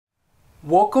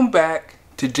Welcome back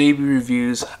to JB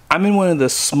Reviews. I'm in one of the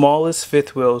smallest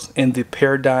fifth wheels in the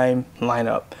Paradigm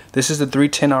lineup. This is the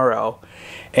 310RL,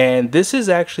 and this is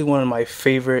actually one of my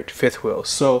favorite fifth wheels.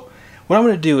 So what I'm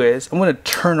going to do is I'm going to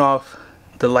turn off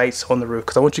the lights on the roof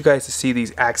because I want you guys to see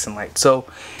these accent lights. So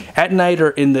at night or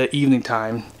in the evening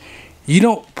time, you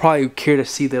don't probably care to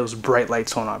see those bright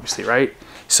lights on, obviously, right?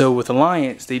 So with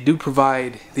Alliance, they do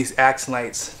provide these accent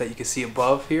lights that you can see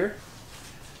above here.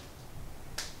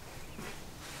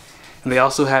 And they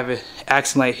also have an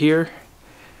accent light here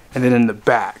and then in the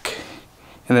back.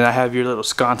 And then I have your little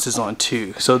sconces on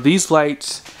too. So these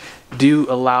lights do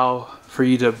allow for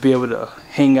you to be able to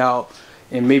hang out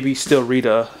and maybe still read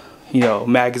a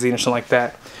magazine or something like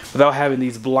that without having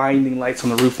these blinding lights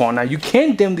on the roof on. Now you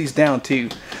can dim these down too.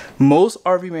 Most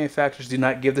RV manufacturers do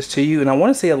not give this to you, and I want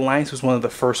to say Alliance was one of the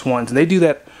first ones, and they do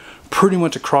that pretty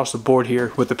much across the board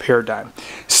here with the Paradigm.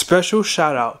 Special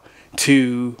shout out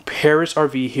to Parris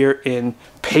RV here in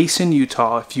Payson,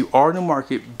 Utah. If you are in the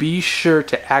market, be sure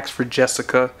to ask for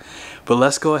Jessica. But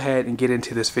let's go ahead and get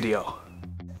into this video.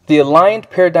 The Aligned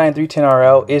Paradigm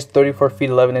 310RL is 34 feet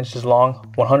 11 inches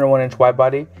long, 101 inch wide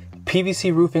body,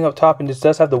 PVC roofing up top, and this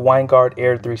does have the Winegard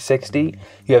Air 360.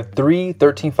 You have three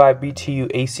 13.5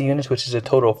 BTU AC units, which is a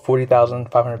total of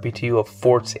 40,500 BTU of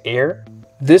forced air.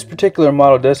 This particular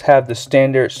model does have the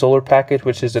standard solar package,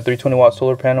 which is a 320 watt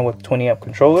solar panel with 20 amp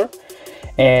controller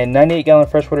and 98 gallon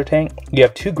freshwater tank. You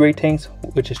have two gray tanks,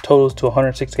 which is totals to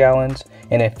 106 gallons,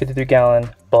 and a 53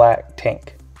 gallon black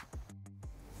tank.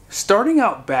 Starting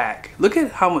out back, look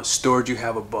at how much storage you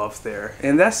have above there.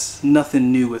 And that's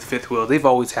nothing new with fifth wheel. They've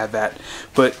always had that.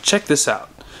 But check this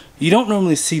out. You don't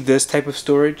normally see this type of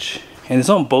storage, and it's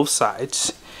on both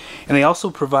sides. And they also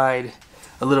provide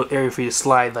a little area for you to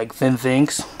slide like thin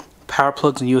things, power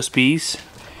plugs and USBs.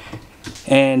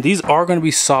 And these are going to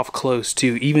be soft close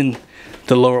too, even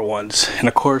the lower ones. And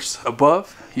of course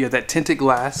above you have that tinted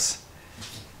glass.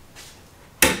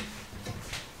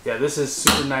 Yeah, this is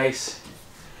super nice.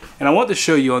 And I want to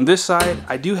show you on this side,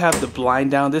 I do have the blind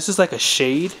down. This is like a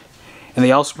shade, and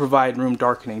they also provide room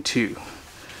darkening too.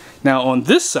 Now on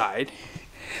this side,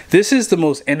 this is the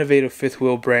most innovative fifth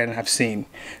wheel brand I've seen.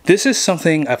 This is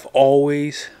something I've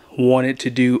always wanted to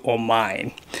do on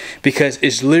mine because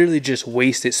it's literally just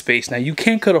wasted space. Now you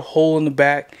can cut a hole in the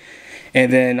back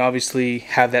and then obviously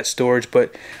have that storage,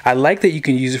 but I like that you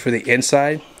can use it for the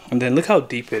inside. And then look how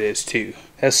deep it is too.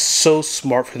 That's so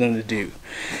smart for them to do.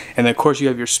 And then of course you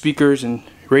have your speakers and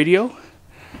radio,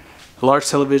 a large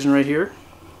television right here,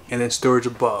 and then storage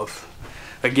above.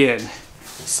 Again,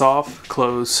 soft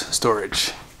close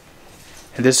storage.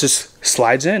 And this just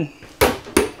slides in.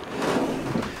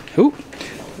 Ooh.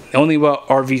 The only thing about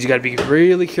RVs, you gotta be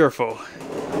really careful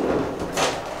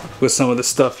with some of the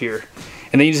stuff here.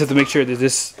 And then you just have to make sure that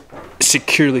this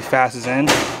securely fastens in.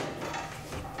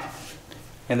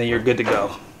 And then you're good to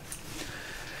go.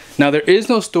 Now there is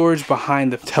no storage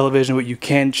behind the television, but you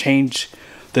can change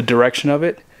the direction of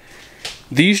it.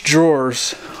 These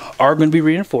drawers are going to be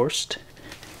reinforced.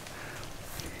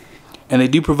 And they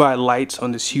do provide lights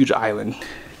on this huge island.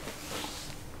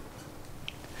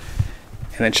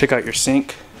 And then check out your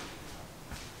sink.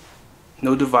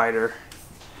 No divider.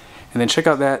 And then check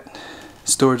out that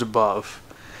storage above.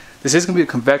 This is going to be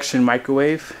a convection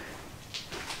microwave.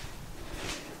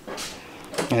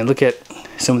 And look at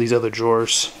some of these other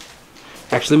drawers.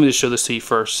 Actually, let me just show this to you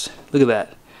first. Look at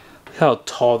that. Look how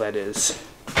tall that is.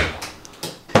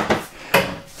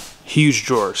 Huge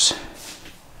drawers.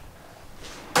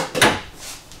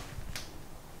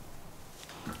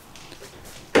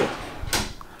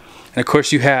 And of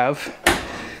course you have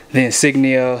the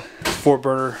Insignia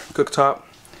 4-burner cooktop,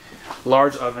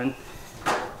 large oven.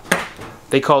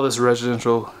 They call this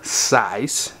residential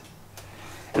size,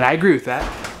 and I agree with that.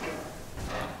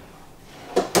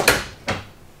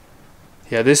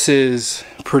 Yeah, this is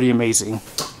pretty amazing.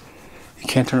 You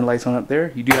can't turn the lights on up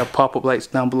there. You do have pop-up lights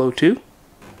down below too.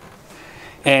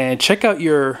 And check out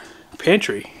your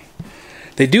pantry.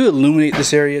 They do illuminate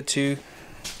this area too.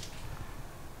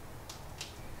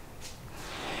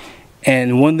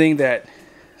 And one thing that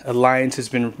Alliance has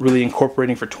been really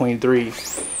incorporating for 23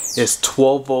 is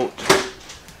 12-volt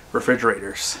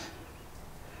refrigerators.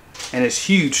 And it's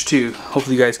huge too.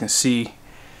 Hopefully you guys can see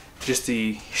just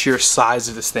the sheer size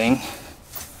of this thing.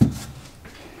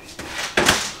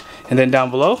 And then down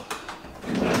below,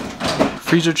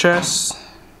 freezer chest.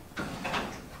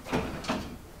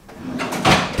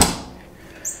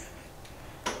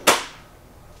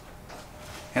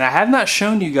 And I have not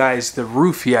shown you guys the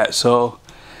roof yet, so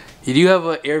you do have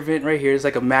an air vent right here. It's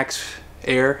like a max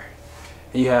air.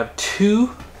 And you have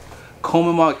two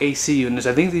Coleman Mach AC units.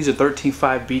 I think these are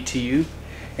 13.5 BTU,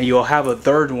 and you'll have a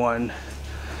third one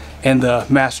in the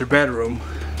master bedroom.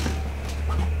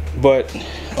 But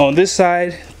on this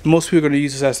side, most people are going to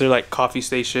use this as their like coffee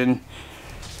station,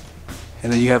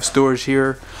 and then you have storage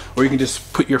here, or you can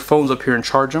just put your phones up here and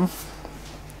charge them.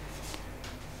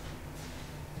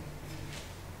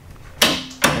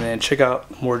 And then check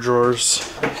out more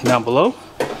drawers down below.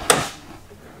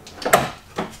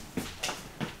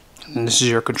 And this is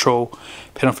your control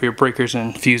panel for your breakers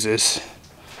and fuses.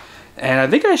 And I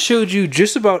think I showed you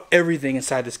just about everything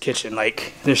inside this kitchen.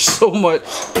 Like, there's so much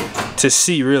to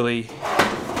see, really.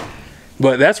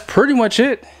 But that's pretty much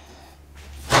it.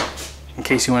 In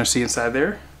case you want to see inside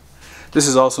there. This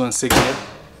is also insignia.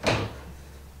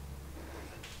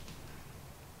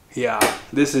 Yeah,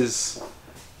 this is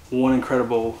one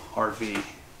incredible RV. And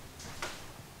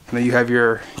then you have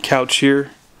your couch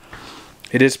here.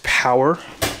 It is power.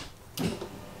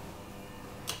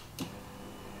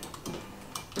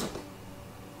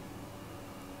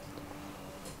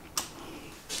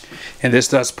 And this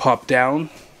does pop down.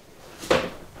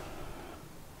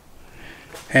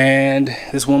 And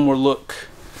this one more look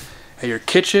at your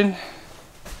kitchen.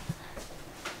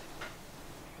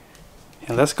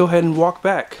 And let's go ahead and walk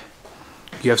back.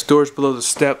 You have storage below the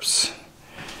steps.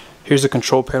 Here's the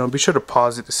control panel. Be sure to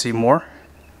pause it to see more.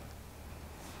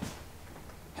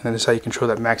 And then this is how you control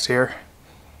that max air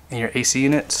in your AC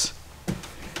units.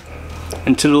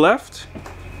 And to the left,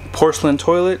 porcelain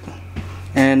toilet.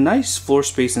 And nice floor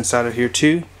space inside of here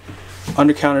too.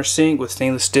 Under counter sink with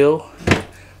stainless steel.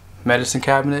 Medicine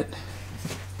cabinet.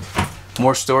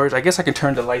 More storage. I guess I can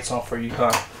turn the lights on for you,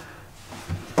 huh?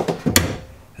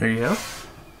 There you go.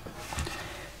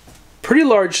 Pretty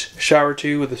large shower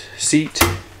too with a seat.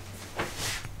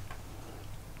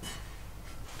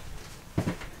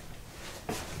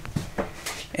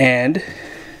 And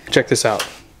check this out.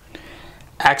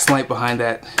 Accent light behind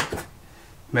that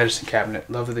medicine cabinet.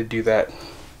 Love that they do that.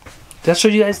 Did I show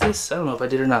you guys this? I don't know if I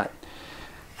did or not.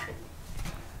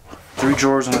 3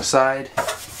 drawers on the side.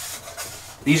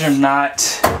 These are not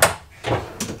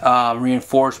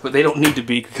reinforced, but they don't need to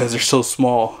be because they're so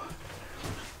small.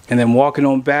 And then walking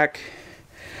on back.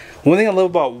 One thing I love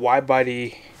about wide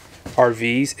body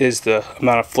RVs is the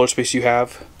amount of floor space you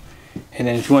have. And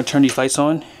then if you want to turn these lights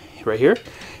on right here,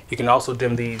 you can also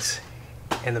dim these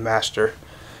in the master.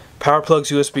 Power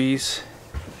plugs, USBs.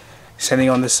 Sending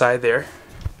on this side there.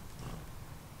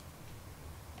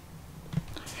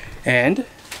 And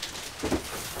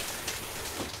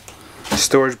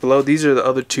storage below. These are the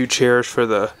other 2 chairs for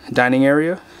the dining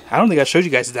area. I don't think I showed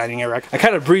you guys the dining area. I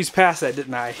kind of breezed past that,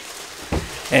 didn't I?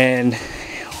 And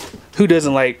who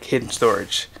doesn't like hidden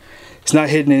storage? It's not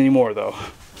hidden anymore though.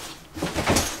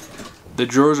 The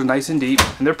drawers are nice and deep,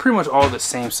 and they're pretty much all the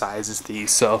same size as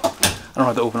these, so I don't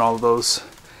have to open all of those.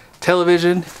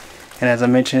 Television, and as I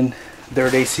mentioned,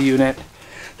 third AC unit.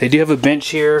 They do have a bench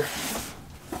here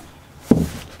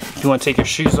if you want to take your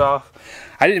shoes off.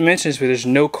 I didn't mention this, but there's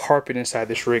no carpet inside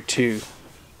this rig too.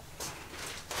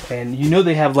 And you know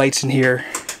they have lights in here.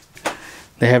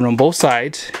 They have it on both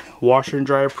sides. Washer and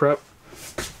dryer prep.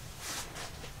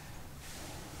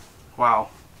 Wow.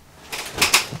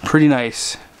 Pretty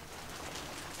nice.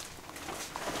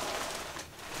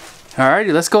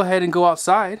 Alrighty, let's go ahead and go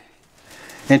outside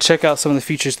and check out some of the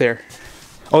features there.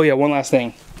 Oh yeah, one last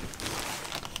thing.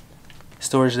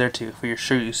 Storage there too for your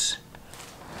shoes.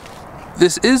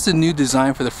 This is the new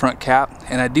design for the front cap,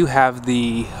 and I do have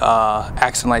the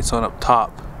accent lights on up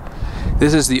top.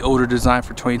 This is the older design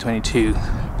for 2022.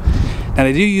 Now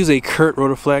they do use a CARMTEK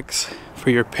RhinoFLEX for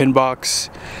your pin box.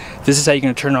 This is how you're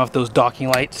going to turn off those docking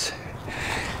lights.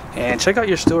 And check out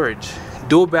your storage.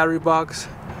 Dual battery box.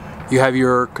 You have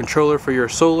your controller for your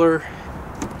solar.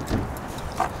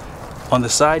 On the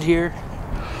side here,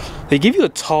 they give you a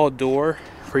tall door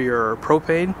for your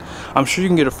propane. I'm sure you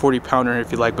can get a 40-pounder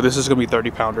if you like, but this is going to be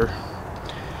 30-pounder.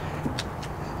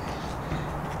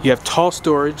 You have tall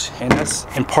storage, and that's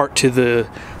in part to the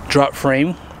drop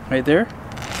frame right there.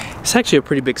 It's actually a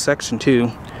pretty big section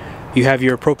too. You have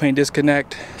your propane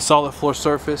disconnect, solid floor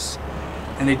surface,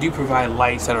 and they do provide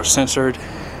lights that are sensored.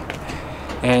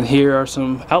 And here are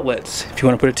some outlets if you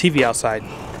want to put a TV outside.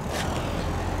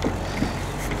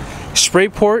 Spray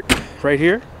port right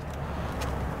here.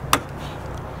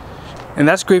 And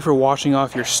that's great for washing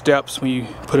off your steps when you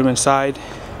put them inside.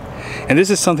 And this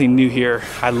is something new here.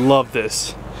 I love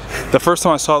this. The first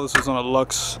time I saw this was on a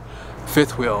Lux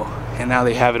fifth wheel, and now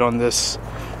they have it on this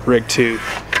rig too.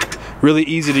 Really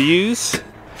easy to use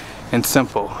and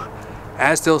simple.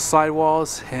 Asdale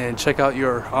sidewalls, and check out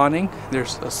your awning.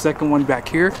 There's a second one back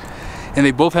here, and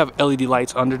they both have LED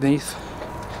lights underneath.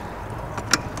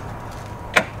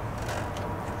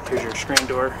 Here's your screen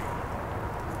door.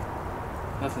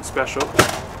 Nothing special.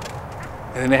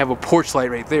 And then they have a porch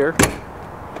light right there.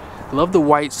 Love the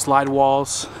white slide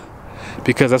walls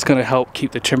because that's going to help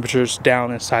keep the temperatures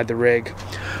down inside the rig.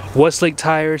 Westlake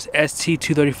tires, ST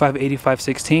 235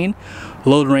 8516,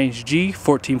 load range G,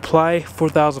 14 ply,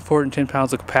 4,410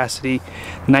 pounds of capacity,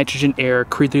 nitrogen air,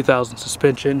 Creed 3000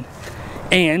 suspension,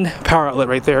 and power outlet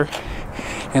right there.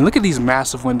 And look at these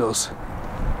massive windows.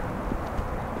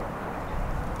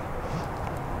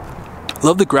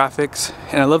 Love the graphics,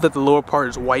 and I love that the lower part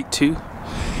is white too.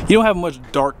 You don't have much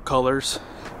dark colors.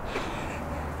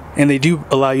 And they do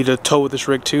allow you to tow with this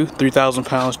rig too. 3,000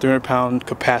 pounds, 300 pound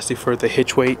capacity for the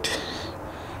hitch weight.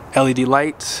 LED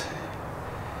lights.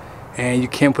 And you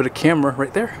can put a camera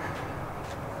right there.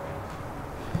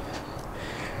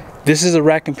 This is a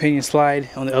rack and pinion slide.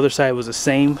 On the other side was the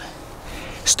same.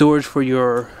 Storage for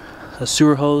your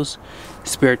sewer hose,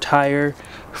 spare tire,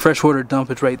 freshwater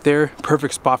dump is right there.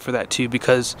 Perfect spot for that too,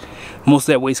 because most of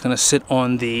that waste is going to sit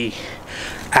on the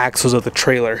axles of the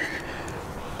trailer.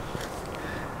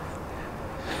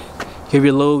 You have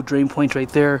your low drain points right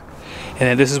there, and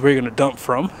then this is where you're going to dump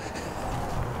from.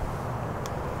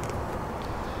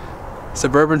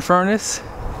 Suburban furnace,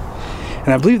 and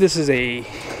I believe this is a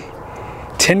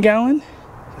 10 gallon.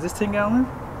 Is this 10 gallon?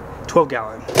 12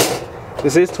 gallon.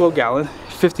 This is 12 gallon,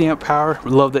 50 amp power.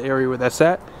 Love the area where that's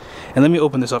at. And let me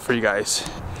open this up for you guys.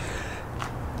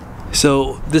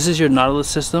 So this is your Nautilus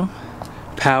system,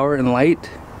 power and light,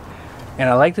 and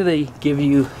I like that they give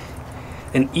you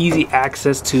an easy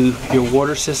access to your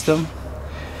water system.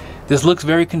 This looks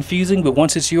very confusing, but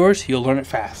once it's yours, you'll learn it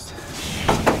fast.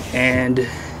 And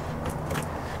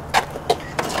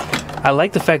I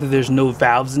like the fact that there's no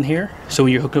valves in here, so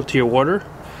when you're hooked up to your water,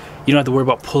 you don't have to worry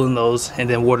about pulling those and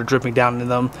then water dripping down into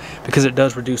them, because it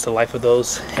does reduce the life of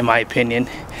those, in my opinion.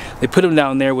 They put them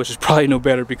down there, which is probably no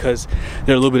better because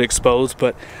they're a little bit exposed,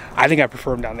 but I think I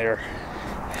prefer them down there.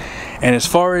 And as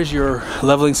far as your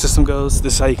leveling system goes,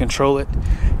 this is how you control it.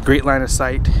 Great line of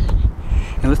sight.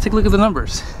 And let's take a look at the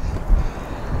numbers.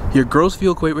 Your gross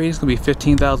vehicle weight rating is going to be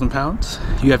 15,000 pounds.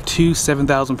 You have two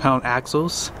 7,000 pound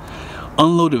axles.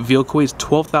 Unloaded vehicle weight is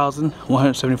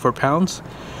 12,174 pounds,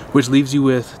 which leaves you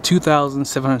with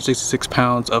 2,766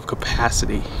 pounds of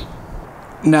capacity.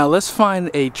 Now let's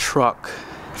find a truck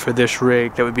for this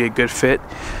rig that would be a good fit.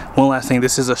 One last thing,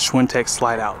 this is a CARMTEK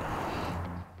slide out.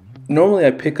 Normally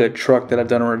I pick a truck that I've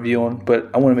done a review on, but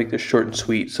I want to make this short and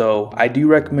sweet, so I do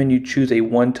recommend you choose a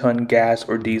 1-ton gas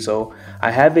or diesel.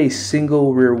 I have a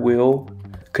single rear wheel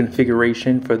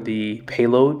configuration for the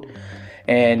payload,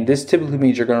 and this typically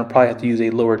means you're going to probably have to use a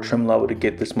lower trim level to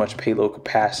get this much payload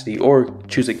capacity, or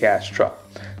choose a gas truck.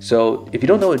 So if you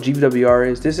don't know what GVWR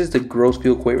is, this is the gross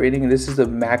vehicle weight rating, and this is the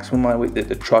maximum amount of weight that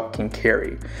the truck can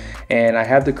carry. And I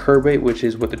have the curb weight, which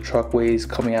is what the truck weighs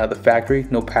coming out of the factory,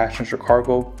 no passengers or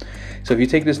cargo. So if you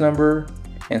take this number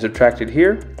and subtract it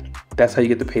here, that's how you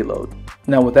get the payload.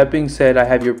 Now with that being said, I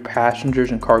have your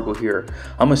passengers and cargo here.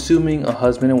 I'm assuming a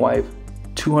husband and wife,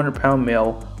 200 pound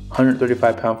male,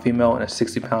 135 pound female, and a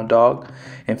 60 pound dog,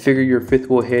 and figure your fifth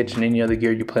wheel hitch and any other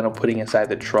gear you plan on putting inside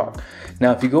the truck.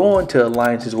 Now if you go on to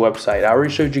Alliance's website, I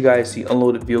already showed you guys the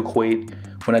unloaded vehicle weight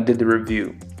when I did the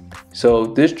review. So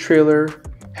this trailer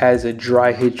has a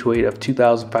dry hitch weight of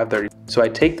 2,530. So I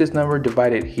take this number,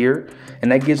 divide it here,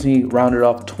 and that gives me rounded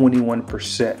off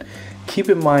 21%. Keep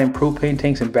in mind, propane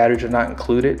tanks and batteries are not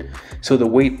included, so the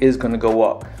weight is going to go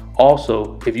up.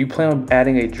 Also, if you plan on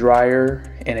adding a dryer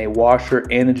and a washer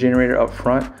and a generator up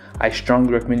front, I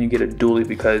strongly recommend you get a dually,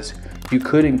 because you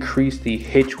could increase the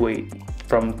hitch weight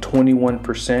from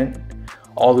 21%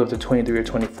 all the way up to 23 or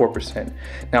 24%.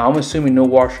 Now I'm assuming no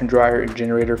washer and dryer and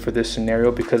generator for this scenario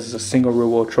because it's a single rear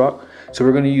wheel truck. So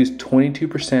we're going to use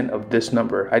 22% of this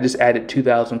number. I just added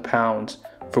 2,000 pounds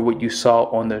for what you saw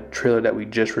on the trailer that we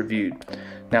just reviewed.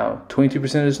 Now 22%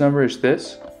 of this number is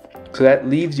this. So that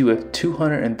leaves you with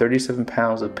 237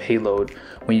 pounds of payload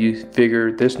when you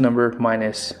figure this number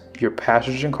minus your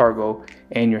passengers and cargo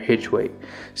and your hitch weight.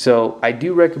 So I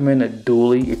do recommend a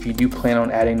dually if you do plan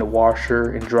on adding the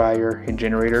washer and dryer and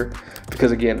generator,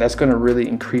 because again, that's going to really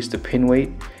increase the pin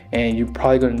weight and you're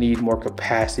probably going to need more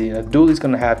capacity. And a dually is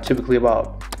going to have typically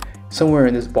about somewhere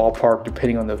in this ballpark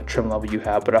depending on the trim level you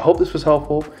have. But I hope this was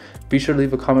helpful. Be sure to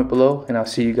leave a comment below, and I'll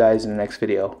see you guys in the next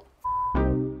video.